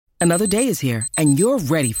Another day is here, and you're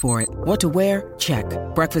ready for it. What to wear? Check.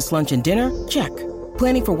 Breakfast, lunch, and dinner? Check.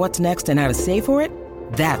 Planning for what's next and how to save for it?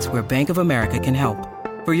 That's where Bank of America can help.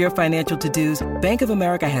 For your financial to-dos, Bank of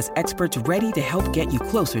America has experts ready to help get you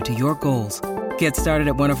closer to your goals. Get started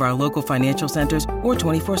at one of our local financial centers or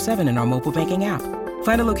 24/7 in our mobile banking app.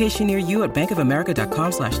 Find a location near you at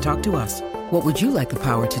bankofamerica.com/talktous. What would you like the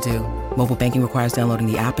power to do? Mobile banking requires downloading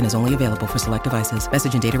the app and is only available for select devices.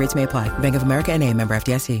 Message and data rates may apply. Bank of America N.A., member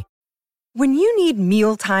FDIC. When you need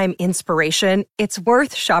mealtime inspiration, it's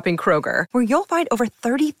worth shopping Kroger, where you'll find over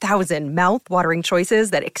 30,000 mouth-watering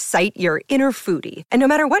choices that excite your inner foodie. And no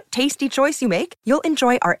matter what tasty choice you make, you'll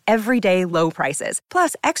enjoy our everyday low prices,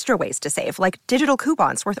 plus extra ways to save, like digital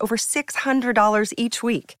coupons worth over $600 each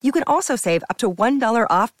week. You can also save up to $1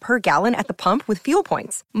 off per gallon at the pump with fuel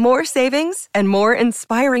points. More savings and more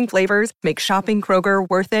inspiring flavors make shopping Kroger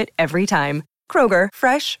worth it every time. Kroger,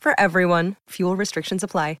 fresh for everyone. Fuel restrictions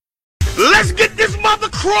apply. Let's get this mother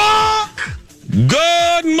crunk!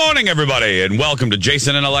 Good morning, everybody, and welcome to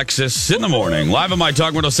Jason and Alexis in the morning. Live on My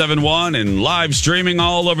Talk 1071 and live streaming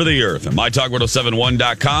all over the earth at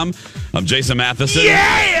MyTalk1071.com. I'm Jason Matheson.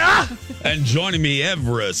 Yeah! And joining me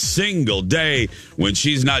every single day when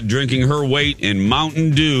she's not drinking her weight in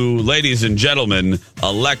Mountain Dew, ladies and gentlemen,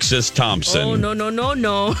 Alexis Thompson. Oh,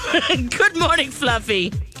 no. Good morning,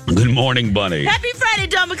 Fluffy. Good morning, Bunny. Happy Friday,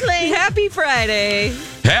 Don McClain. Happy Friday.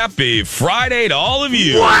 Happy Friday to all of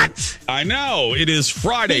you. What? I know. It is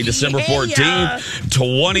Friday, December 14th,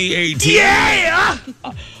 2018. Yeah!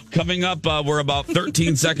 Coming up, we're about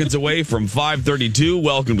 13 seconds away from 5:32.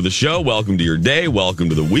 Welcome to the show. Welcome to your day. Welcome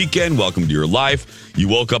to the weekend. Welcome to your life. You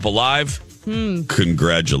woke up alive.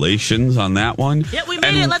 Congratulations on that one. Yeah, we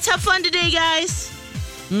made it. Let's have fun today, guys.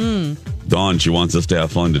 Dawn, she wants us to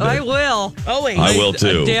have fun today. I will. Always. I will,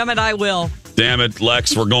 too. Damn it, I will. Damn it,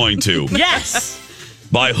 Lex, we're going to. Yes.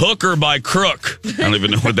 By hook or by crook. I don't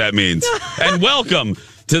even know what that means. And welcome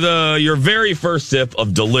to your very first sip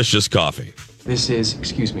of delicious coffee. This is,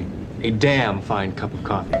 excuse me, a damn fine cup of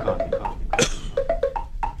coffee.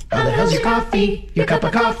 How the hell's your coffee? Your cup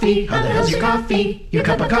of coffee? How the hell's your coffee? Your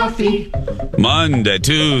cup of coffee? Monday,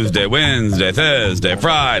 Tuesday, Wednesday, Thursday,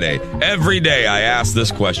 Friday. Every day I ask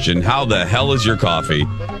this question, how the hell is your coffee?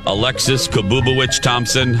 Alexis Kabubowicz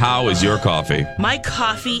Thompson, how is your coffee? My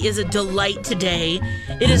coffee is a delight today.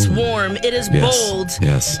 It is warm. It is bold.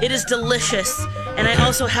 Yes. It is delicious. And I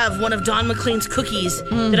also have one of Don McClain's cookies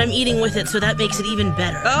that I'm eating with it, so that makes it even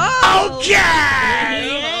better.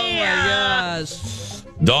 Okay! Yes.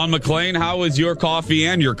 Dawn McClain, how is your coffee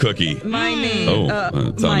and your cookie? My name. Oh, that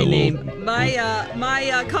sounded my a little- name.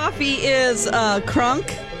 My coffee is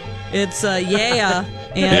Crunk. It's yeah.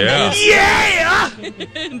 And Yeah. Yeah!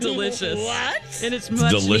 it's delicious. What? And it's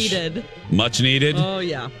much needed. Much needed? Oh,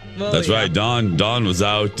 yeah. Well, That's yeah. right. Dawn was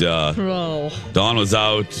out. Oh. Dawn was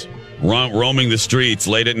out roaming the streets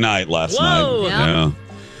late at night last Whoa. night. Yeah.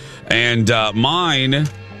 And mine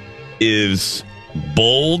is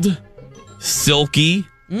bold, silky,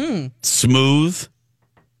 smooth,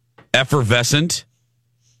 effervescent,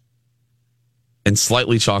 and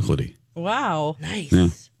slightly chocolatey. Wow. Nice. Yeah,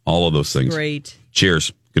 all of those things. Great.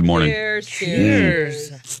 Cheers. Good morning.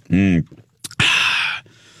 Cheers.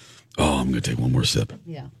 Oh, I'm going to take one more sip.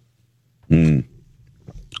 Yeah.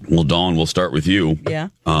 Well, Dawn, we'll start with you. Yeah.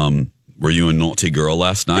 Were you a naughty girl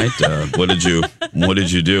last night? What did you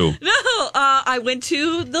do? No, I went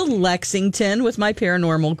to the Lexington with my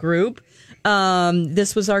paranormal group.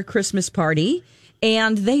 This was our Christmas party,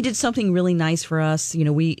 and they did something really nice for us. You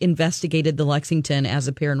know, we investigated the Lexington as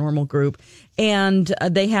a paranormal group, and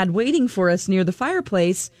they had waiting for us near the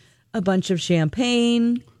fireplace a bunch of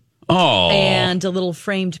champagne. Oh. And a little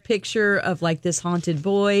framed picture of like this haunted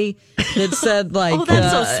boy that said like Oh,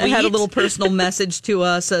 that's so sweet. had a little personal message to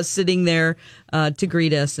us sitting there to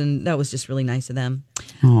greet us, and that was just really nice of them.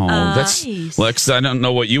 Oh, that's Nice. Lex. I don't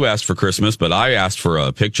know what you asked for Christmas, but I asked for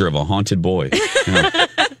a picture of a haunted boy. Yeah.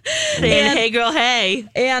 And hey, girl, hey.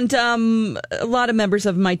 And a lot of members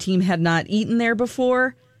of my team had not eaten there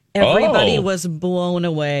before. Everybody Oh. was blown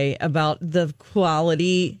away about the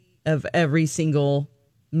quality of every single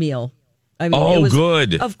meal. I mean, Oh, it was,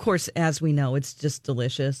 good. Of course, as we know, it's just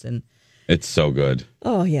delicious. And It's so good.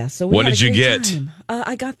 oh yeah, so we What had did a you great get? time.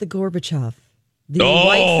 I got the Gorbachev, the Oh.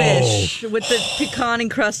 white fish with the pecan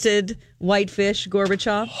encrusted Whitefish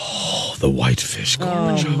Gorbachev. Oh, the whitefish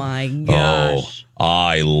Gorbachev. Oh, my gosh. Oh,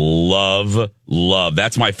 I love.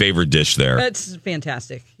 That's my favorite dish there. That's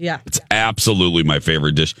fantastic. Yeah. It's absolutely my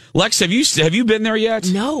favorite dish. Lex, have you been there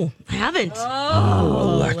yet? No, I haven't.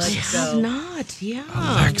 Alexis. I have not. Yeah.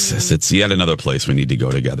 Alexis, it's yet another place we need to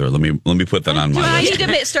go together. Let me put that on my I list. need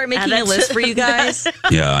to start making a list for you guys.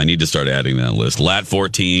 Yeah, I need to start adding that list. Lat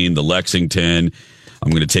 14, the Lexington. I'm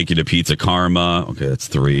going to take you to Pizza Karma. Okay, that's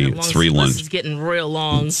three. It's 3 lunch. This is getting real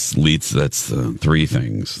long. That's 3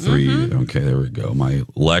 things. 3. Okay, there we go. My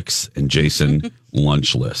Lex and Jason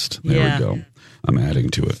lunch list. There we go. I'm adding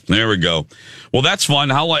to it. There we go. Well, that's fun.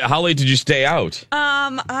 How late did you stay out?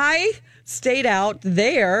 I stayed out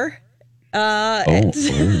there at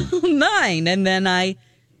 9, and then I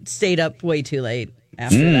stayed up way too late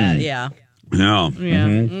after that. Yeah. Yeah. Yeah.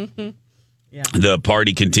 Mm-hmm. Yeah. The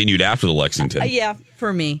party continued after the Lexington. Yeah,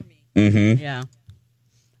 for me. Mm-hmm. Yeah.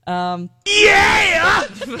 Yeah!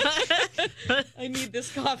 I need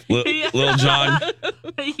this coffee. Little John.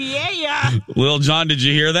 Yeah. Little John, did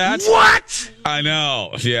you hear that? What? I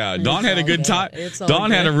know. Yeah. Dawn had a good time. It's all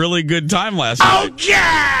Dawn had a good. really good time last night.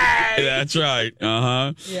 Okay! That's right.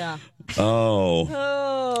 Uh-huh. Yeah. Oh.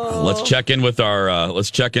 Let's check in with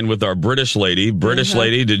our British lady. British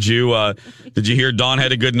lady, did you hear Dawn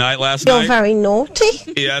had a good night last night? You're very naughty.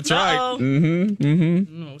 Yeah, that's right. Mm-hmm.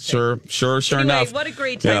 Mm-hmm. Okay. Sure Anyway, enough. what a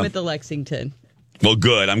great time at the Lexington. Well,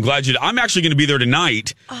 good. I'm glad I'm actually going to be there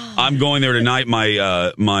tonight. I'm going there tonight.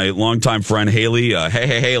 My longtime friend Haley,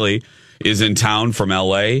 Haley, is in town from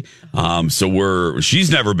LA. So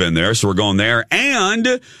she's never been there, so we're going there.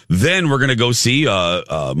 And then we're going to go see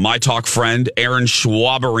my talk friend Erin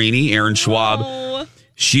Schwaberini. Erin Schwab.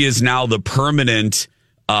 She is now the permanent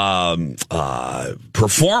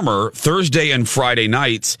performer Thursday and Friday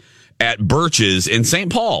nights at Birch's in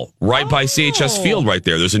St. Paul, right by CHS Field right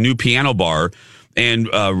there. There's a new piano bar. And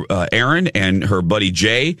Erin and her buddy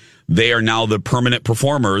Jay, they are now the permanent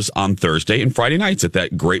performers on Thursday and Friday nights at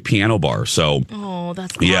that great piano bar. So,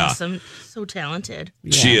 that's awesome. So talented.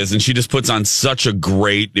 She is, and she just puts on such a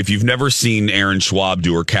great. If you've never seen Erin Schwab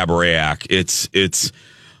do her cabaret act, it's.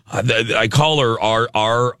 I call her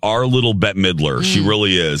our little Bette Midler. She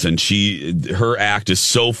really is, and her act is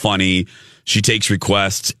so funny. She takes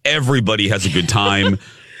requests. Everybody has a good time.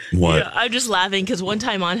 What? Yeah, I'm just laughing because one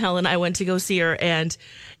time Angel and I went to go see her, and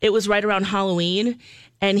it was right around Halloween,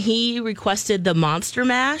 and he requested the Monster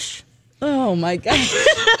Mash. Oh, my gosh.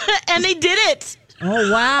 And they did it.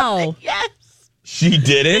 Oh, wow. Yes. She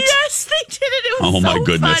did it? Yes, they did it. It was my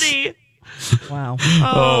goodness. funny. Wow.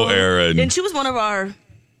 Oh, Erin. And she was one of our,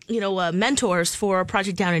 mentors for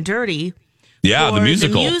Project Down and Dirty. Yeah, the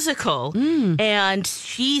musical. And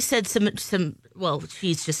she said some. Well,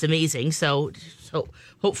 she's just amazing. So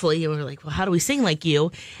hopefully you were like, well, how do we sing like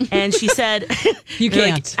you? And she said, you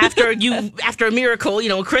can't. Like, after a miracle,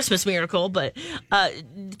 a Christmas miracle, but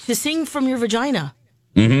to sing from your vagina.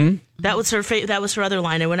 Mm-hmm. That was her other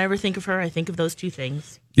line. And whenever I think of her, I think of those two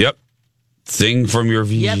things. Yep. Sing from your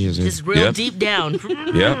vagina. Yep. Just real deep down.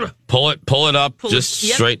 Yep. Pull it up.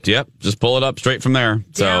 Straight. Yep. Just pull it up straight from there.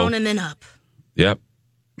 Down and then up. Yep.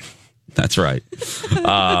 That's right.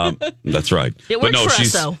 That's right. It worked for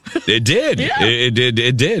us, though. It did. Yeah. It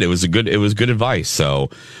did. It was good advice. So,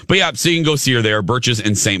 but yeah, so you can go see her there, Birch's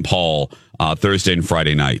in St. Paul, Thursday and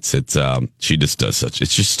Friday nights. It's she just does it's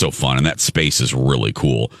just so fun, and that space is really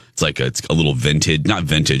cool. It's like it's a little vintage, not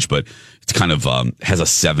vintage, but it's kind of has a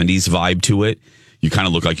 70s vibe to it. You kind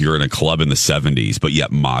of look like you're in a club in the 70s, but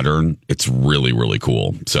yet modern. It's really, really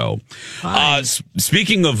cool. So,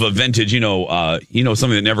 speaking of vintage,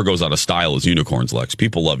 something that never goes out of style is unicorns, Lex.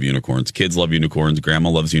 People love unicorns. Kids love unicorns.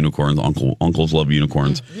 Grandma loves unicorns. Uncles love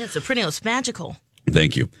unicorns. Yeah, it's it's magical.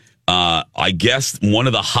 Thank you. I guess one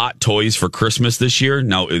of the hot toys for Christmas this year,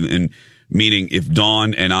 now, meaning if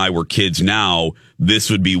Dawn and I were kids now,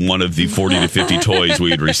 this would be one of the 40 to 50 toys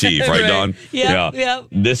we'd receive, right, Dawn? Yeah.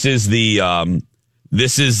 This is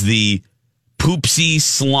the Poopsie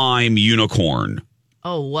Slime Unicorn.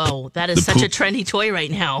 Oh, whoa. That is such a trendy toy right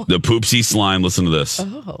now. The Poopsie Slime. Listen to this.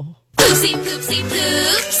 Oh. Poopsie, poopsie,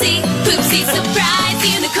 poopsie, poopsie surprise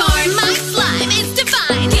unicorn. My slime is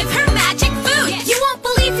divine. Give her magic food. You won't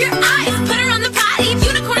believe your eyes. Put her on the potty.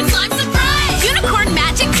 Unicorn slime surprise. Unicorn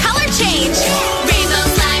magic color change. Rainbow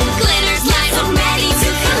slime, glitter slime. So ready to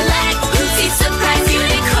collect. Poopsie surprise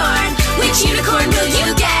unicorn. Which unicorn will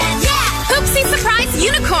you get? Poopsie Surprise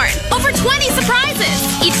Unicorn. Over 20 surprises.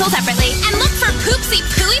 Each sold separately. And look for Poopsie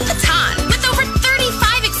Pooey Patan with over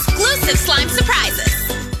 35 exclusive slime surprises.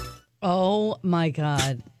 Oh Oh my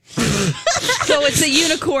God. So it's a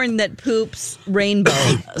unicorn that poops rainbow,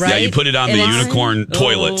 right? Yeah, you put it on the unicorn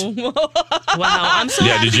toilet. Wow, I'm so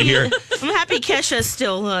Yeah, happy. did you hear? I'm happy Kesha's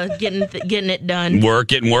still getting it done.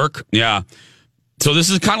 Getting work. Yeah. So this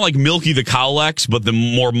is kind of like Milky the Cow, Lex, but the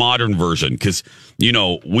more modern version. Because,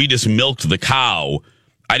 we just milked the cow.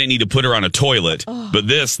 I didn't need to put her on a toilet. But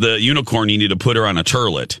the unicorn, you need to put her on a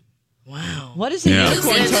turlet. Wow. What is a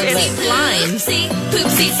unicorn It's toilet? slime. Poopsie,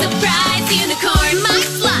 poopsie, surprise unicorn. My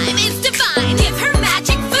slime is divine. Give her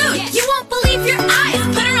magic food. You won't believe your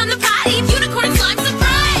eyes. Put her on the potty. Unicorn slime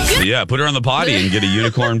surprise. Yeah, put her on the potty and get a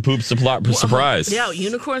unicorn poop surprise. Yeah,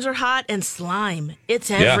 unicorns are hot and slime.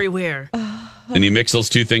 It's everywhere. And you mix those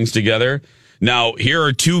two things together. Now, here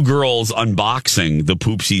are two girls unboxing the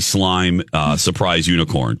Poopsie Slime surprise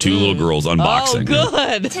unicorn. Two little girls unboxing. Oh,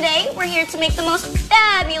 good. Today, we're here to make the most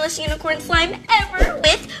fabulous unicorn slime ever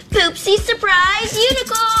with Poopsie Surprise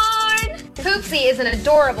Unicorn! Poopsie is an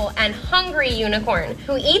adorable and hungry unicorn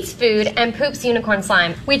who eats food and poops unicorn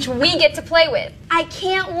slime, which we get to play with. I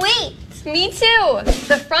can't wait! Me too!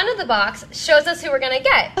 The front of the box shows us who we're gonna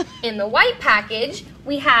get. In the white package,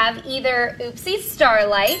 we have either Oopsie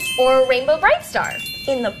Starlight or Rainbow Bright Star.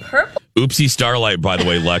 In the purple Oopsie Starlight, by the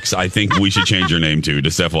way, Lex, I think we should change your name to,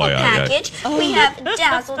 just FYI. package, we have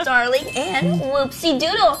Dazzle Darling and Whoopsie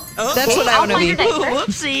Doodle. That's what I want to be.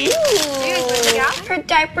 Whoopsie. Ooh. Her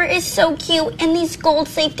diaper is so cute, and these gold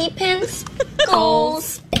safety pins.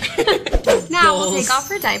 Goals. Now we'll take off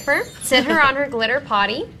her diaper, sit her on her glitter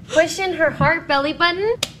potty, push in her heart belly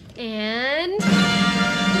button, and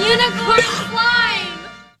unicorn slime!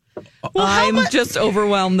 I'm just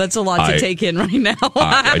overwhelmed. That's a lot to take in right now.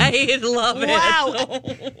 I love it.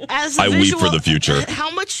 Wow. As a I weep for the future.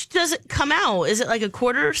 How much does it come out? Is it like a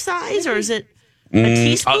quarter size or is it a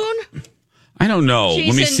teaspoon? I don't know. Jason,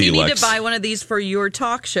 Let me see, you need Lex. to buy one of these for your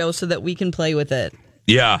talk show so that we can play with it.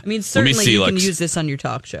 Yeah. I mean, Let certainly me see, you can Lex. use this on your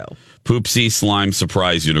talk show. Poopsie Slime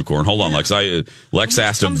surprise unicorn. Hold on, Lex. Lex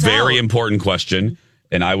asked a very important question,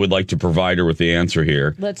 and I would like to provide her with the answer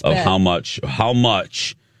here Let's of bet. how much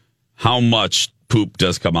poop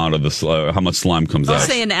does come out of the how much slime comes I'll out.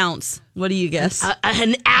 say an ounce. What do you guess?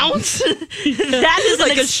 An ounce? That is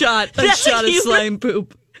like a shot of slime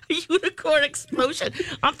poop. Unicorn explosion.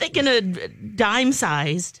 I'm thinking a dime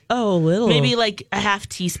sized. Oh, little. Maybe like a half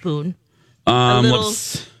teaspoon. Well,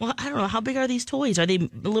 I don't know. How big are these toys? Are they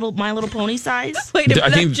little My Little Pony size? Wait a minute, I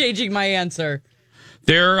think- I'm changing my answer.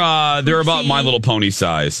 They're about My Little Pony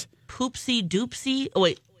size. Poopsie doopsie. Oh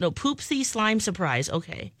wait, no. Poopsie slime surprise.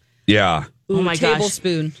 Okay. Yeah. Oh my gosh.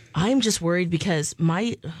 Tablespoon. I'm just worried because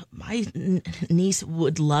my niece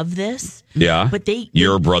would love this. Yeah. But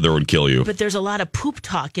your brother would kill you. But there's a lot of poop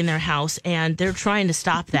talk in their house, and they're trying to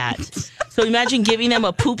stop that. So imagine giving them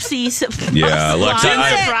a poopsie Yeah, Lex,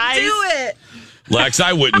 surprise. Do it. Lex,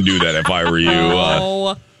 I wouldn't do that if I were you.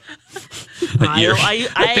 Oh. I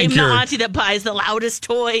am think the you're- auntie that buys the loudest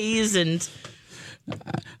toys, and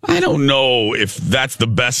I don't know if that's the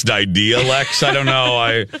best idea, Lex. I don't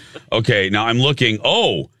know. Okay, now I'm looking.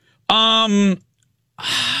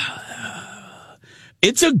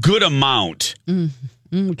 It's a good amount.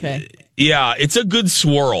 Okay. Yeah, it's a good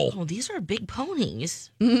swirl. oh, these are big ponies.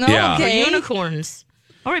 No, Yeah. They're okay. unicorns.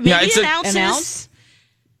 All right, maybe Yeah, it's an a- ounce. An ounce?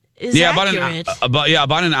 Is Yeah, accurate.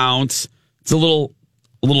 about an ounce. It's a little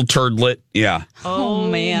turdlet. Yeah. Oh,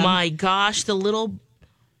 man. my gosh, the little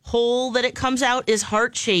hole that it comes out is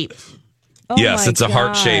heart shaped. Oh Yes, my it's a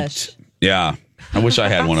heart gosh. shaped. Yeah. I wish I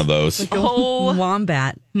had one of those. Oh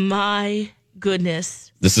Wombat. my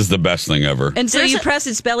goodness. This is the best thing ever. And so There's you a- press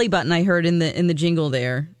its belly button, I heard in the jingle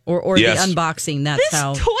there. Or Yes. the unboxing. That's This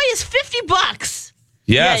how toy is $50. Yes.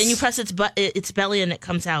 Yeah, and you press its belly and it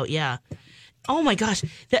comes out. Yeah. Oh my gosh.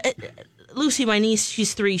 Lucy, my niece,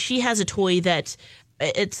 she's 3. She has a toy that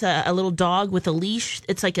it's a little dog with a leash.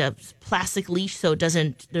 It's like a plastic leash, so it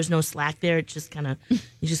doesn't. There's no slack there. It just kind of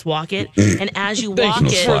you just walk it, and as you walk No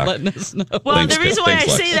it. slack. letting us know. Well, Thanks, the reason why I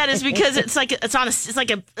thanks, say Lex. that is because it's like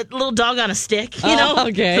a little dog on a stick, you know.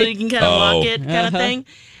 okay. So you can kind of walk it, kind of Uh-huh. thing.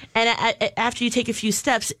 And after you take a few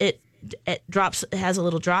steps, it drops. It has a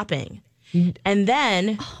little dropping, and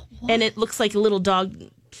then and it looks like a little dog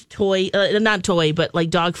toy, not toy, but like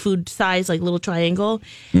dog food size, like little triangle.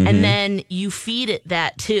 And then you feed it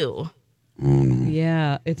that too.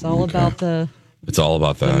 Yeah, it's all about the It's all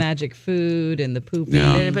about that. magic food and the pooping.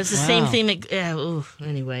 Yeah. But it's the same thing that.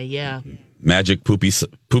 Anyway, yeah. Magic poopy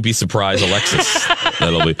surprise Alexis.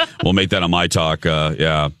 We'll make that on my talk.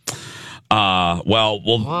 Yeah.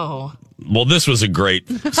 Well, this was a great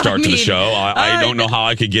start to the show. I don't know how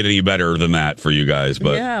I could get any better than that for you guys,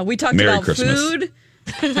 but Yeah, we talked Merry about Christmas. food.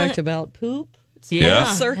 We talked about poop. Yeah.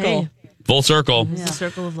 Full circle. Hey, Full circle. It's the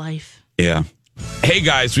circle of life. Yeah. Hey,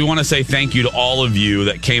 guys, we want to say thank you to all of you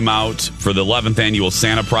that came out for the 11th annual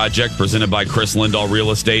Santa Project presented by Chris Lindahl Real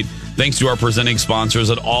Estate. Thanks to our presenting sponsors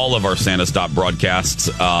at all of our Santa Stop broadcasts.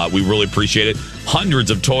 We really appreciate it. Hundreds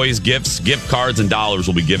of toys, gifts, gift cards, and dollars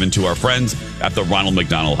will be given to our friends at the Ronald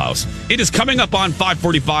McDonald House. It is coming up on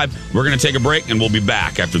 5:45. We're going to take a break, and we'll be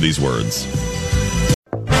back after these words.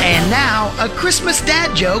 And now, a Christmas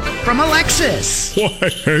dad joke from Alexis. Why,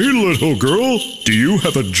 hey, little girl, do you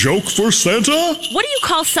have a joke for Santa? What do you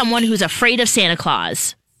call someone who's afraid of Santa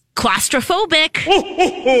Claus? Claustrophobic.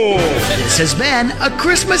 This has been a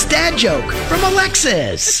Christmas dad joke from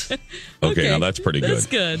Alexis. Okay, now that's pretty good. That's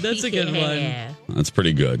good. That's a good one. That's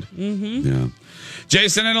pretty good. Yeah.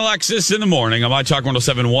 Jason and Alexis in the morning. I'm on Talk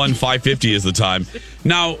 107.1. 5:50 is the time.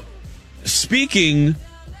 Now, speaking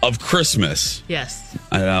of Christmas. Yes.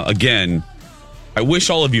 Again, I wish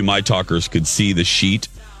all of you My Talkers could see the sheet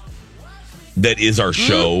that is our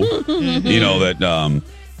show. You know,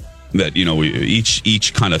 that you know, we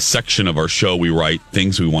each kind of section of our show we write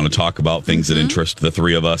things we want to talk about, things that interest the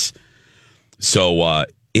three of us. So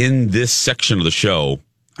in this section of the show,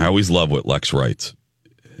 I always love what Lex writes.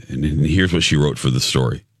 And here's what she wrote for the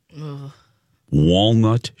story.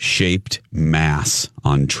 Walnut-shaped mass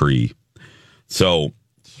on tree. So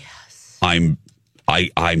I'm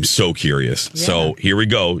so curious. Yeah. So here we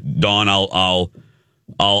go. Dawn,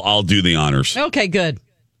 I'll do the honors. Okay, good.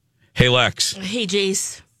 Hey, Lex. Hey,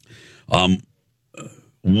 Jace.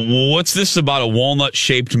 What's this about a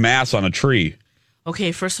walnut-shaped mass on a tree?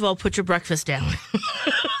 Okay, first of all, put your breakfast down.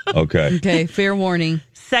 Okay. Okay, fair warning.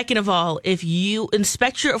 Second of all, if you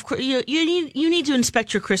inspect your, of course, you need to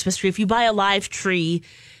inspect your Christmas tree. If you buy a live tree,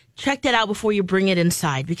 check that out before you bring it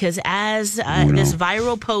inside, because as this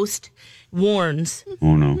viral post warns,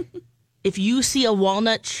 if you see a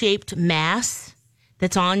walnut-shaped mass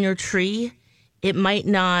that's on your tree, it might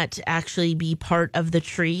not actually be part of the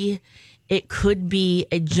tree. It could be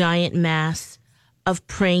a giant mass of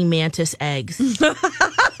praying mantis eggs.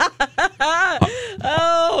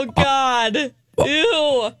 Oh, God.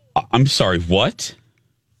 Ew. I'm sorry, what?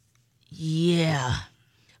 Yeah.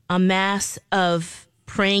 A mass of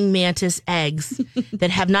praying mantis eggs that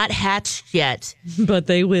have not hatched yet. But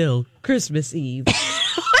they will. Christmas Eve.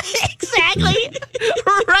 Exactly.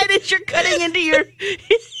 Right as you're cutting into your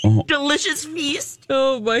delicious feast.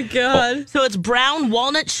 Oh, my God. So it's brown,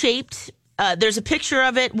 walnut-shaped. There's a picture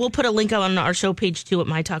of it. We'll put a link on our show page, too, at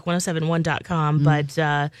mytalk1071.com.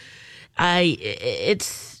 But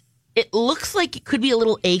it looks like it could be a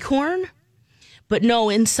little acorn. But no,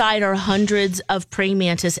 inside are hundreds of praying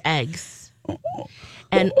mantis eggs.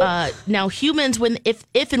 And now humans,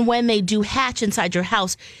 if and when they do hatch inside your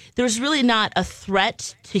house, there's really not a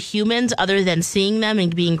threat to humans other than seeing them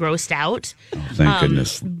and being grossed out. Oh, thank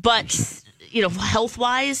goodness. But,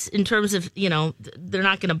 health-wise, in terms of, they're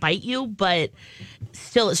not going to bite you, but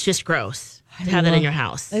still it's just gross to have that in your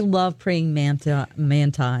house. I love praying manti.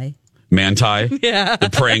 Manti? Yeah. The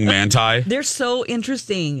praying manti? They're so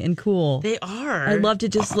interesting and cool. They are. I love to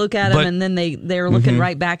just look at them, and then they're looking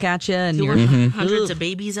right back at you. And you're hundreds of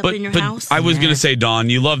babies up in your house. I was going to say, Dawn,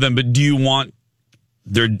 you love them, but do you want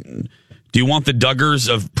the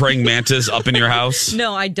Duggars of praying mantis up in your house?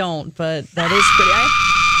 No, I don't, but that is pretty.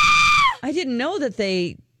 I didn't know that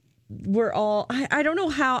they were all. I don't know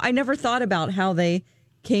how. I never thought about how they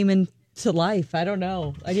came into life. I don't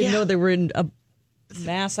know. I didn't know they were in a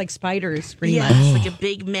mass like spiders, pretty much. It's like a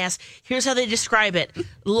big mass. Here's how they describe it: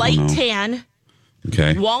 light tan,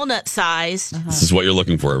 okay, walnut size. This is what you're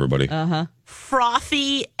looking for, everybody.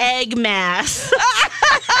 Frothy egg mass.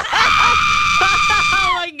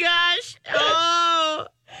 Oh my gosh! Oh.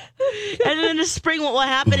 And then in the spring, what will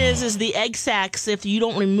happen is the egg sacs, if you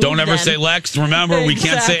don't remove them. Don't ever say Lex. Remember, we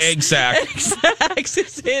can't say egg sac. Egg sacs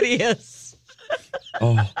is hideous.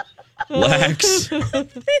 Oh, Lex. Lex.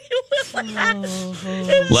 Lex.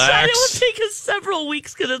 It will take us several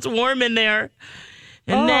weeks because it's warm in there.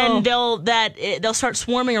 And then they'll start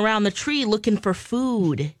swarming around the tree looking for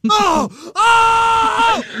food.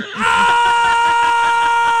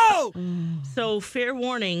 So fair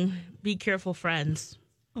warning, be careful, friends.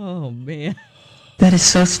 Oh, man. That is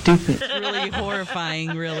so stupid. It's really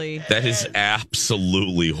horrifying, really. That is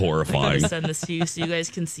absolutely I'm horrifying. going to send this to you so you guys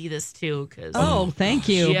can see this too. Thank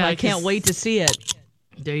you. Yeah, I can't wait to see it.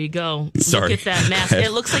 There you go. Sorry. Look at that mask.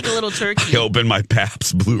 It looks like a little turkey. I opened my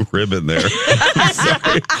Pabst Blue Ribbon there. I'm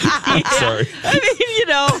sorry. I'm sorry. I mean,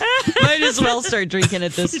 might as well start drinking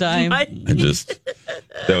it this time.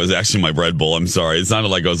 That was actually my Red Bull. I'm sorry. It sounded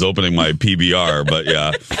like I was opening my PBR, but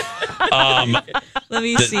yeah. Let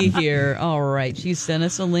me see here. All right, she sent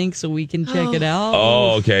us a link so we can check it out.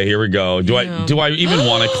 Oh, okay. Here we go. Do I even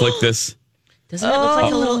want to click this? Doesn't it look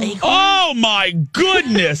like a little acorn? Oh my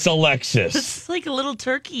goodness, Alexis! It's like a little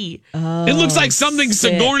turkey. It looks like something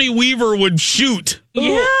Sigourney Weaver would shoot.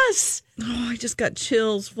 Yes. Oh, I just got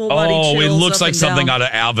chills, full body chills. Oh, it looks up like and something down. out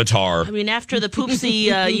of Avatar. I mean, after the poopsie,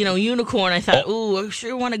 unicorn, I thought, I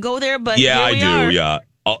sure want to go there, but Yeah, here I we do. are. Yeah.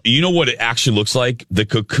 You know what it actually looks like? The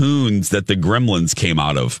cocoons that the gremlins came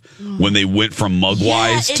out of when they went from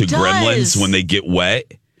Mugwise Yeah, to it gremlins does. when they get wet,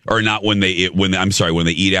 or not when they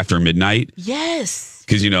eat after midnight. Yes.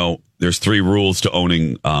 Because there's 3 rules to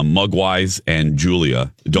owning Mugwise and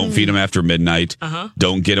Julia. Don't feed them after midnight.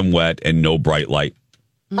 Don't get them wet, and no bright light.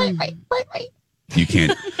 Right. You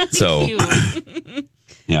can't. So,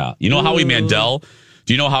 yeah. You know Howie Mandel?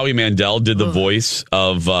 Do you know Howie Mandel did the voice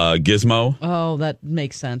of Gizmo? Oh, that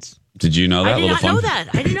makes sense. Did you know that? I did not know that.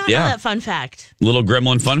 I did not know that fun fact. Little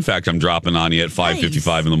gremlin fun fact I'm dropping on you at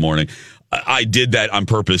 5:55 in the morning. I did that on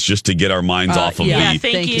purpose just to get our minds off of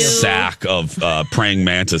the sack of praying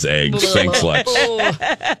mantis eggs. Thanks, Lex.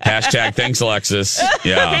 Hashtag thanks, Alexis.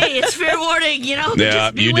 Yeah. Hey, it's fair warning, Yeah,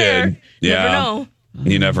 just you beware. did. Yeah. Never know.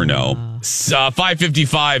 You never know.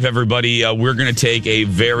 5:55, everybody. We're going to take a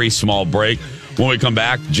very small break. When we come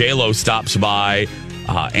back, J-Lo stops by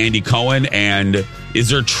Andy Cohen, and is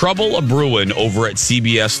there trouble a brewing over at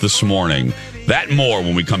CBS this morning? That and more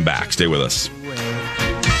when we come back. Stay with us.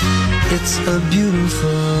 It's a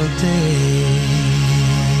beautiful day.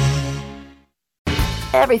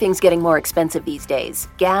 Everything's getting more expensive these days.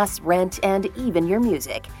 Gas, rent, and even your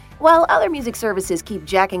music. While other music services keep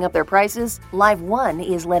jacking up their prices, Live One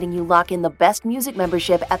is letting you lock in the best music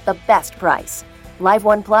membership at the best price. Live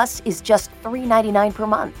One Plus is just $3.99 per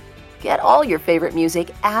month. Get all your favorite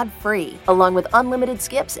music ad-free, along with unlimited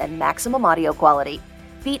skips and maximum audio quality.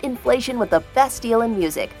 Beat inflation with the best deal in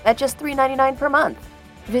music at just $3.99 per month.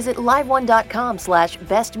 Visit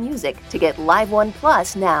liveone.com/bestmusic to get Live One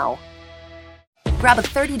Plus now. Grab a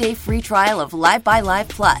 30-day free trial of Live by Live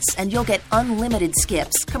Plus, and you'll get unlimited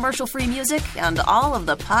skips, commercial-free music, and all of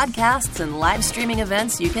the podcasts and live streaming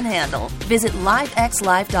events you can handle. Visit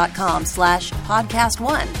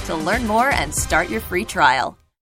livexlive.com/podcast1 to learn more and start your free trial.